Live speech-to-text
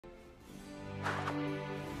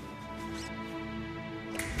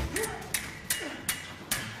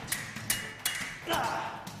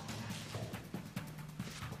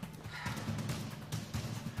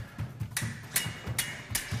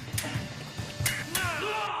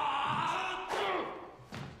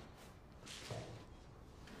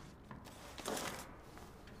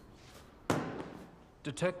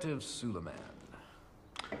Detective Suleiman.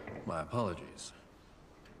 My apologies.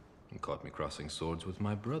 You caught me crossing swords with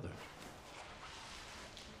my brother.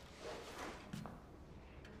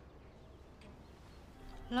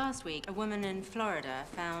 Last week, a woman in Florida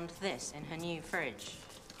found this in her new fridge.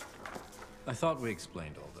 I thought we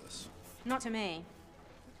explained all this. Not to me.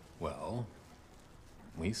 Well,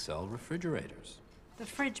 we sell refrigerators. The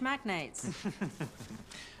fridge magnates.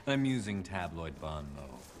 An amusing tabloid bon mot.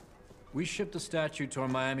 We shipped a statue to our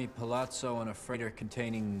Miami palazzo on a freighter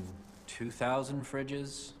containing 2,000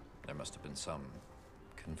 fridges. There must have been some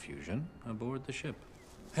confusion aboard the ship.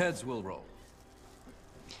 Heads will roll.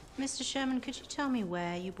 Mr. Sherman, could you tell me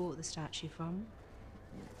where you bought the statue from?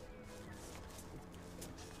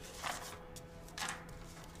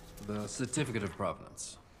 The certificate of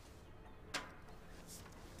provenance.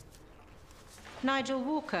 Nigel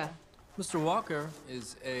Walker. Mr. Walker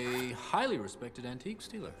is a highly respected antique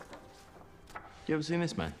stealer. You ever seen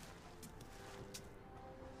this man?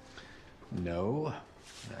 No.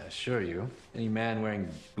 I assure you, any man wearing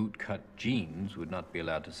boot-cut jeans would not be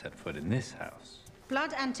allowed to set foot in this house.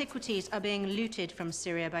 Blood antiquities are being looted from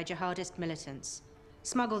Syria by jihadist militants,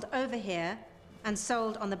 smuggled over here and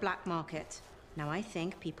sold on the black market. Now, I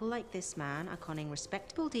think people like this man are conning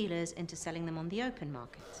respectable dealers into selling them on the open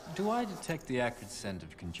market. Do I detect the acrid scent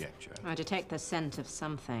of conjecture? I detect the scent of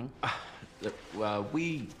something. Look, well,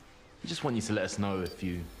 we just want you to let us know if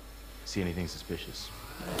you see anything suspicious.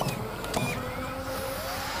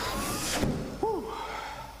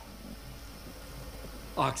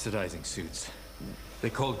 Oxidizing suits. They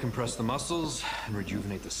cold compress the muscles and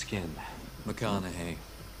rejuvenate the skin. McConaughey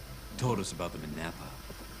told us about them in Napa.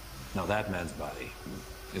 Now that man's body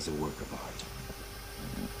is a work of art.